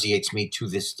it nauseates me to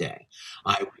this day.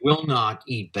 I will not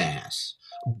eat bass.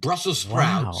 Brussels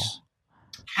sprouts,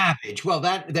 cabbage. Well,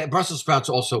 that Brussels sprouts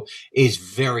also is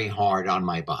very hard on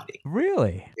my body.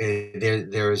 Really?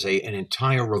 There is an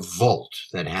entire revolt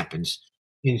that happens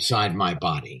inside my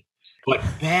body. But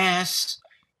bass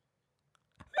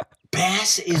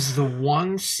is the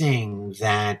one thing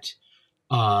that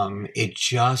it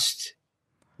just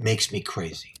makes me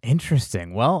crazy.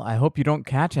 Interesting. Well, I hope you don't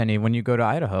catch any when you go to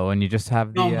Idaho and you just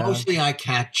have the... No, mostly I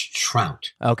catch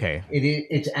trout. Okay.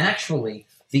 It's actually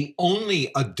the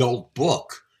only adult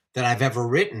book that I've ever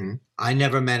written. I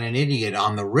Never Met an Idiot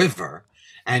on the River.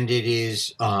 And it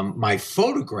is my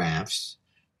photographs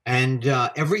and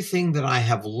everything that I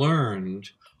have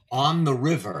learned on the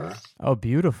river. Oh,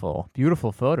 beautiful.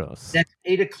 Beautiful photos. That's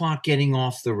 8:00 getting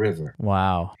off the river.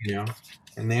 Wow. You know?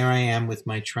 And there I am with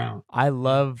my trout. I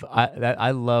love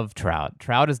trout.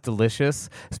 Trout is delicious,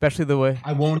 especially the way...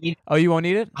 I won't eat it. Oh, you won't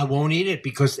eat it? I won't eat it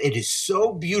because it is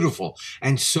so beautiful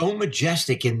and so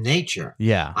majestic in nature.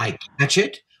 Yeah. I catch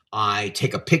it, I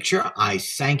take a picture, I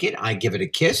thank it, I give it a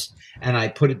kiss, and I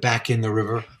put it back in the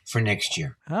river for next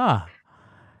year. Ah.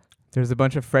 There's a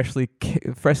bunch of freshly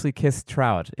kissed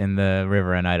trout in the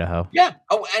river in Idaho. Yeah.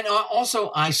 Oh, and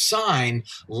also I sign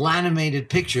laminated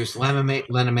pictures,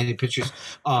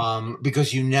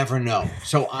 because you never know.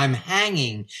 So I'm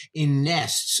hanging in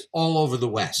nests all over the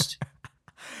West.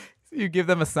 You give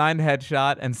them a signed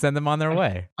headshot and send them on their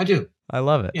way. I do. I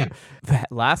love it. Yeah.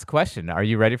 Last question. Are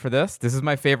you ready for this? This is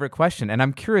my favorite question. And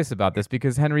I'm curious about this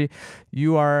because, Henry,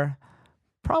 you are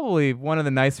probably one of the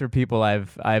nicer people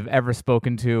I've ever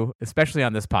spoken to, especially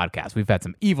on this podcast. We've had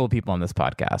some evil people on this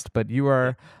podcast, but you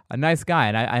are a nice guy,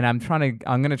 and I'm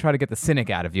going to try to get the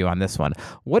cynic out of you on this one.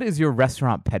 What is your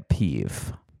restaurant pet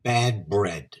peeve? Bad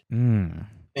bread.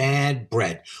 Bad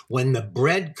bread. When the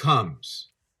bread comes,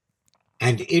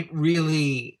 and it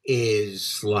really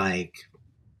is like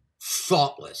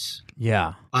thoughtless.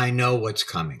 Yeah. I know what's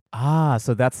coming. Ah,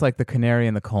 so that's like the canary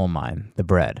in the coal mine, the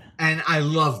bread. And I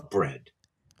love bread.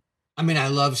 I mean, I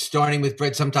love starting with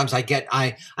bread. Sometimes I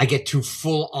get too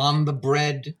full on the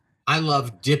bread. I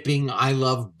love dipping. I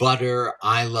love butter.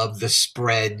 I love the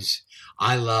spreads.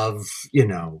 I love,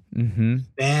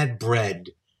 bad bread.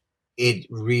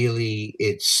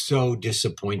 It's so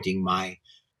disappointing. My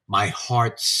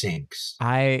heart sinks.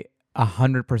 I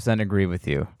 100% agree with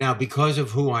you. Now, because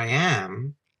of who I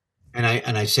am, and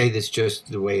I say this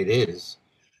just the way it is,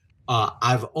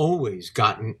 I've always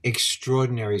gotten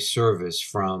extraordinary service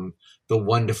from the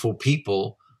wonderful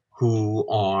people who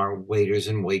are waiters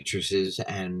and waitresses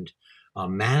and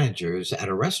managers at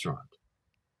a restaurant.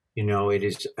 It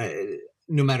is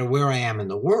no matter where I am in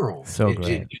the world. So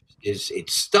great.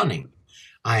 It's stunning.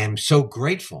 I am so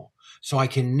grateful. So I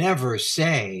can never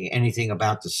say anything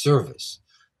about the service.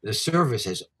 The service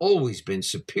has always been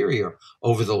superior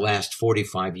over the last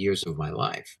 45 years of my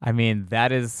life. I mean,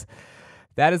 that is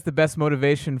the best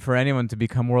motivation for anyone to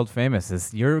become world famous,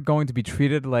 is you're going to be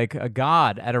treated like a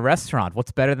god at a restaurant.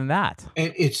 What's better than that?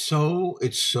 And it's so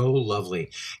lovely.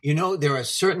 There are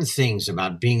certain things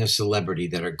about being a celebrity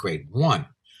that are great. One,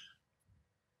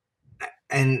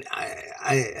 and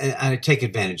I take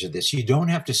advantage of this. You don't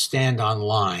have to stand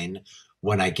online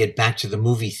when I get back to the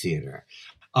movie theater.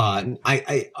 I'm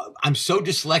so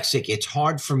dyslexic. It's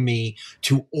hard for me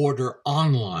to order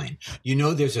online.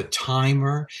 There's a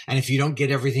timer, and if you don't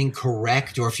get everything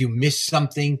correct, or if you miss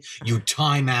something, you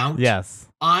time out. Yes.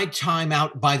 I time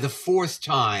out by the fourth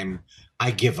time.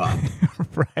 I give up.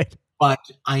 Right.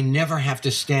 But I never have to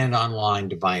stand online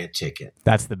to buy a ticket.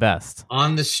 That's the best.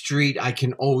 On the street, I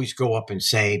can always go up and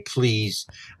say, please,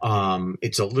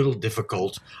 it's a little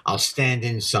difficult. I'll stand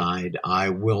inside. I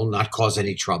will not cause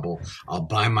any trouble. I'll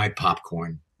buy my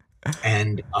popcorn.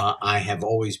 And I have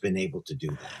always been able to do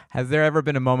that. Has there ever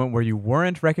been a moment where you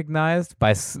weren't recognized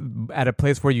at a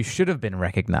place where you should have been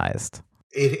recognized?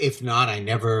 If not, I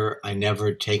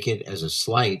never take it as a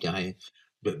slight.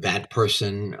 That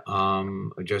person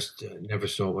just never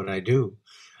saw what I do.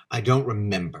 I don't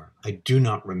remember. I do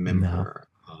not remember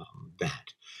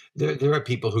that. There are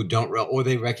people who don't, or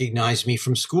they recognize me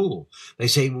from school. They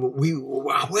say,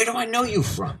 where do I know you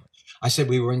from? I said,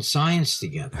 we were in science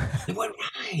together. They went,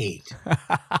 right.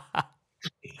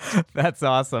 That's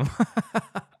awesome.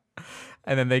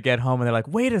 And then they get home and they're like,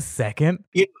 wait a second.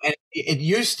 You know, and it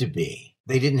used to be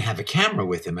they didn't have a camera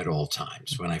with them at all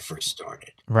times when I first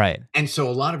started. Right. And so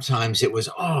a lot of times it was,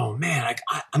 oh man,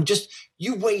 I'm just,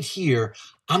 you wait here.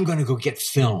 I'm going to go get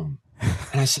film.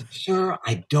 And I said, sir,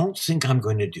 I don't think I'm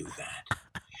going to do that.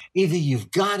 Either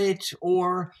you've got it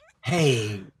or,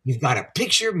 hey, you've got a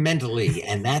picture mentally.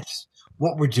 And that's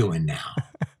what we're doing now.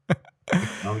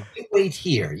 You wait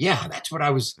here. Yeah, that's what I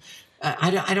was.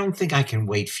 I don't think I can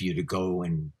wait for you to go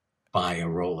and buy a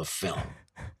roll of film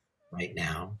right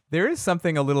now. There is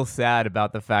something a little sad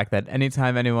about the fact that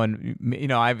anytime anyone,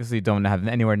 I obviously don't have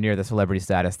anywhere near the celebrity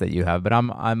status that you have, but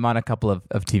I'm on a couple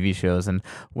of TV shows, and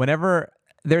whenever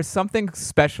there's something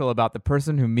special about the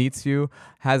person who meets you,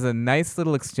 has a nice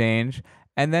little exchange,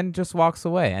 and then just walks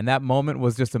away. And that moment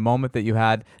was just a moment that you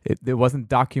had. It wasn't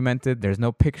documented. There's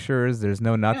no pictures. There's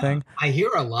no nothing. Yeah, I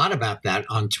hear a lot about that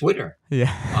on Twitter.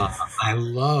 Yeah. I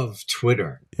love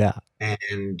Twitter. Yeah.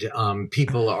 And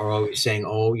people are always saying,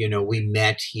 oh, we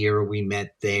met here, we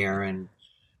met there. And,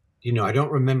 I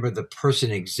don't remember the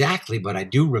person exactly, but I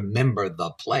do remember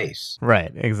the place.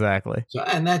 Right, exactly. So,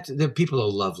 and the people are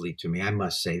lovely to me. I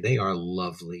must say, they are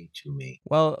lovely to me.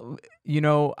 Well,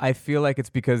 I feel like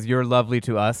it's because you're lovely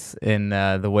to us in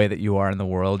the way that you are in the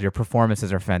world. Your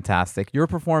performances are fantastic. Your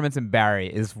performance in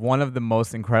Barry is one of the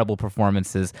most incredible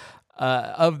performances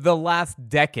of the last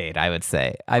decade, I would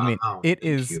say. I mean, it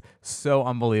is so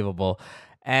unbelievable.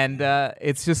 And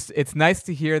it's nice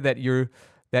to hear that you're,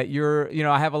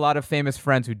 I have a lot of famous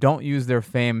friends who don't use their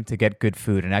fame to get good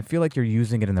food. And I feel like you're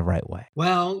using it in the right way.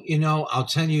 Well, I'll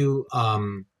tell you,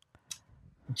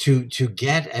 to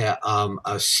get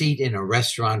a seat in a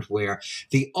restaurant where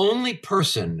the only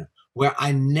person where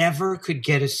I never could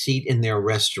get a seat in their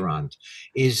restaurant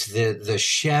is the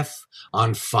chef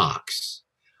on Fox,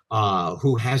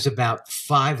 who has about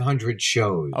 500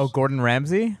 shows. Oh, Gordon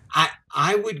Ramsay?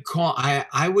 I would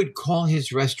call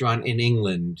his restaurant in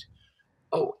England,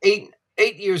 8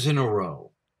 years in a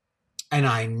row, and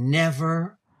I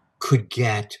never could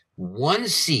get one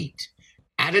seat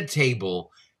at a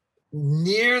table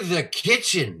near the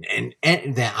kitchen, and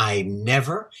that I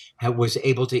never was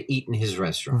able to eat in his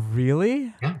restaurant.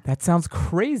 Really? Yeah. That sounds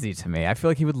crazy to me. I feel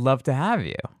like he would love to have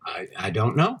you. I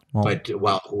don't know, but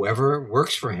whoever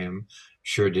works for him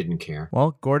sure didn't care.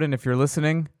 Well, Gordon, if you're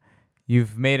listening,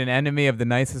 you've made an enemy of the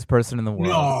nicest person in the world.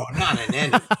 No, not an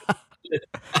enemy.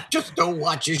 Just don't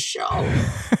watch his show.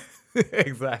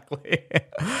 Exactly.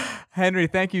 Henry,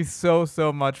 thank you so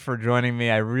much for joining me.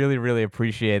 I really, really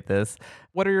appreciate this.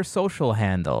 What are your social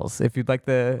handles, if you'd like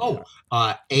to?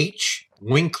 H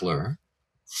Winkler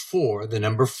for the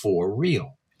number 4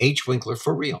 real. H Winkler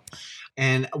for real.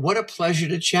 And what a pleasure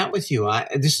to chat with you.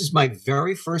 This is my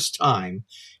very first time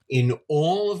in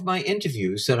all of my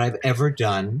interviews that I've ever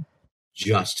done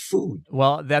just food.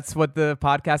 Well, that's what the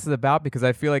podcast is about, because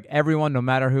I feel like everyone, no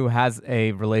matter who, has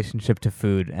a relationship to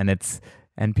food,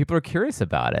 and people are curious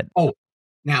about it. Oh,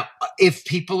 now, if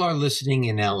people are listening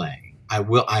in LA, I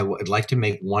would like to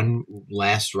make one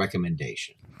last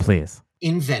recommendation. Please.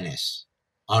 In Venice,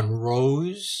 on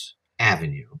Rose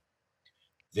Avenue,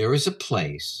 there is a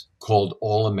place called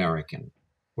All American,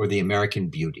 or the American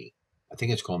Beauty. I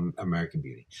think it's called American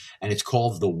Beauty. And it's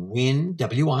called the Win,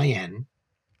 W-I-N,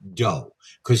 dough,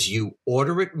 because you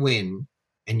order it Win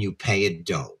and you pay it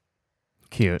dough.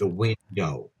 Cute. The Win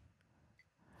dough.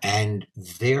 And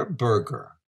their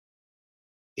burger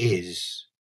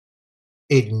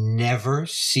it never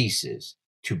ceases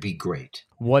to be great.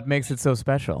 What makes it so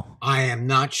special? I am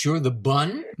not sure. The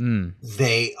bun,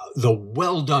 the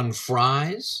well done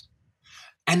fries,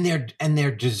 and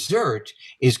their dessert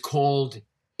is called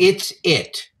It's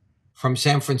It from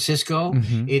San Francisco.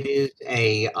 Mm-hmm. It is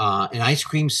an ice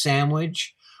cream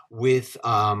sandwich with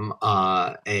a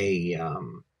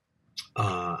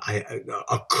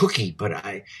cookie,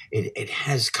 but it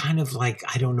has kind of like,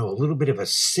 I don't know, a little bit of a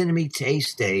cinnamon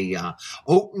taste,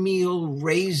 oatmeal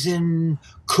raisin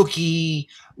cookie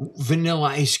vanilla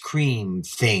ice cream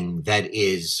thing that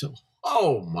is,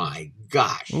 oh my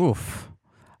gosh. Oof.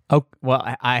 Oh, well,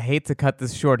 I hate to cut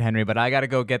this short, Henry, but I got to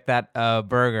go get that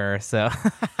burger, so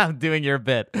I'm doing your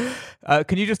bit.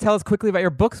 Can you just tell us quickly about your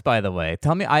books, by the way?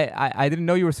 Tell me, I didn't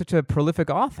know you were such a prolific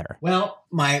author. Well,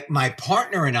 my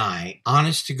partner and I,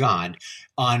 honest to God,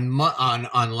 on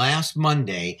last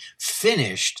Monday,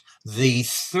 finished the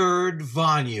 3rd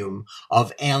volume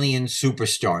of Alien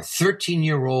Superstar.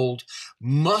 13-year-old,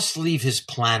 must leave his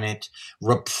planet,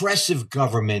 repressive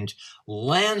government,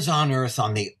 lands on Earth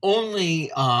on the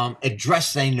only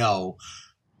address they know,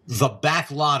 the back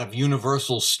lot of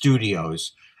Universal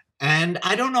Studios. And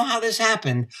I don't know how this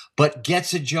happened, but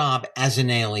gets a job as an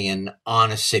alien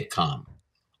on a sitcom.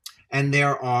 And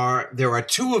there are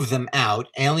 2 of them out,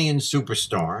 Alien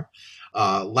Superstar,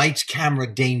 Lights,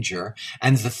 Camera, Danger,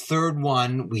 and the 3rd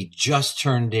one we just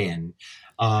turned in.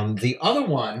 The other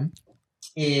one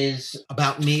is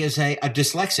about me as a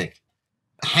dyslexic.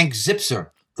 Hank Zipser,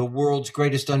 the world's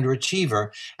greatest underachiever,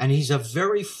 and he's a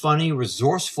very funny,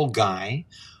 resourceful guy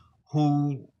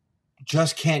who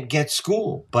just can't get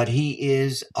school, but he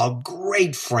is a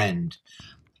great friend.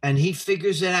 And he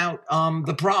figures it out,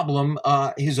 the problem,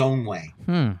 his own way.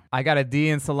 I got a D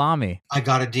in salami. I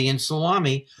got a D in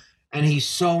salami. And he's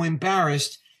so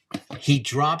embarrassed, he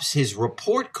drops his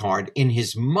report card in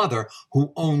his mother,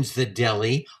 who owns the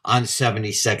deli on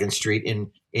 72nd Street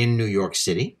in New York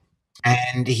City.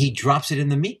 And he drops it in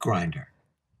the meat grinder.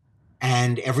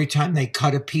 And every time they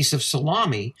cut a piece of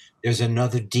salami, there's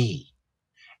another D.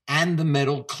 And the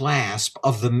metal clasp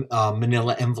of the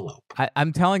manila envelope.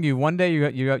 I'm telling you, one day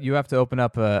you have to open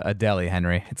up a deli,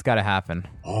 Henry. It's got to happen.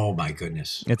 Oh my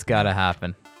goodness! It's got to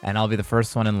happen, and I'll be the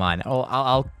first one in line. Oh,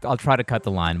 I'll try to cut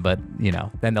the line, but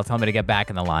then they'll tell me to get back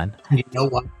in the line. You know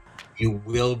what? You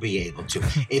will be able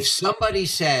to. If somebody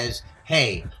says,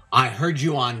 "Hey, I heard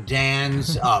you on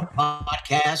Dan's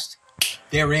podcast,"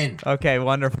 they're in. Okay,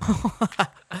 wonderful.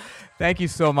 Thank you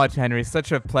so much, Henry.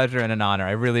 Such a pleasure and an honor.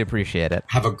 I really appreciate it.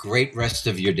 Have a great rest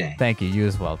of your day. Thank you. You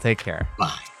as well. Take care.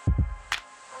 Bye.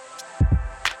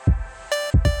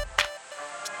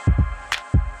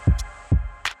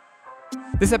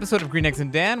 This episode of Green Eggs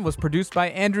and Dan was produced by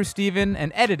Andrew Steven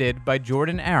and edited by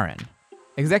Jordan Aaron.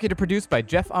 Executive produced by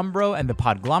Jeff Umbro and The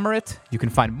Podglomerate. You can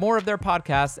find more of their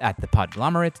podcasts at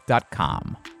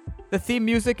thepodglomerate.com. The theme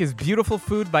music is Beautiful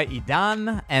Food by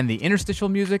Idan, and the interstitial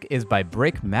music is by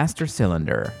Breakmaster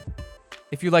Cylinder.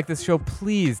 If you like this show,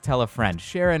 please tell a friend,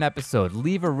 share an episode,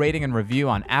 leave a rating and review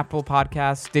on Apple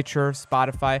Podcasts, Stitcher,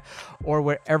 Spotify, or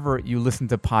wherever you listen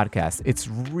to podcasts. It's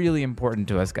really important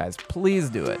to us, guys. Please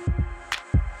do it.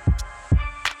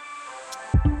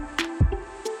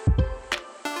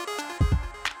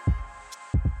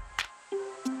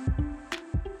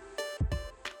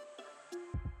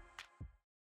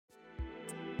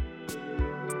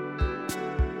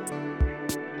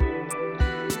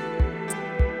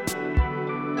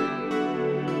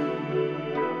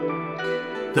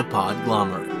 The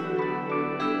Podglomerate,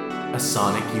 a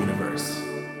sonic universe.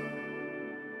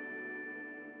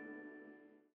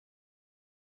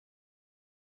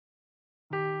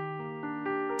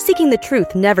 Seeking the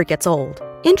truth never gets old.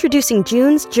 Introducing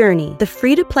June's Journey, the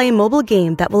free-to-play mobile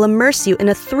game that will immerse you in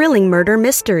a thrilling murder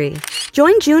mystery.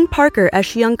 Join June Parker as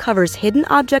she uncovers hidden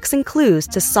objects and clues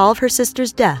to solve her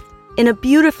sister's death in a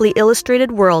beautifully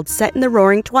illustrated world set in the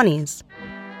Roaring '20s.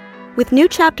 With new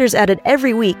chapters added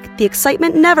every week, the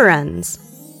excitement never ends.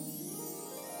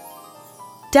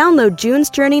 Download June's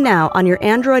Journey now on your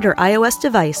Android or iOS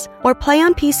device, or play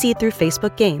on PC through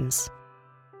Facebook Games.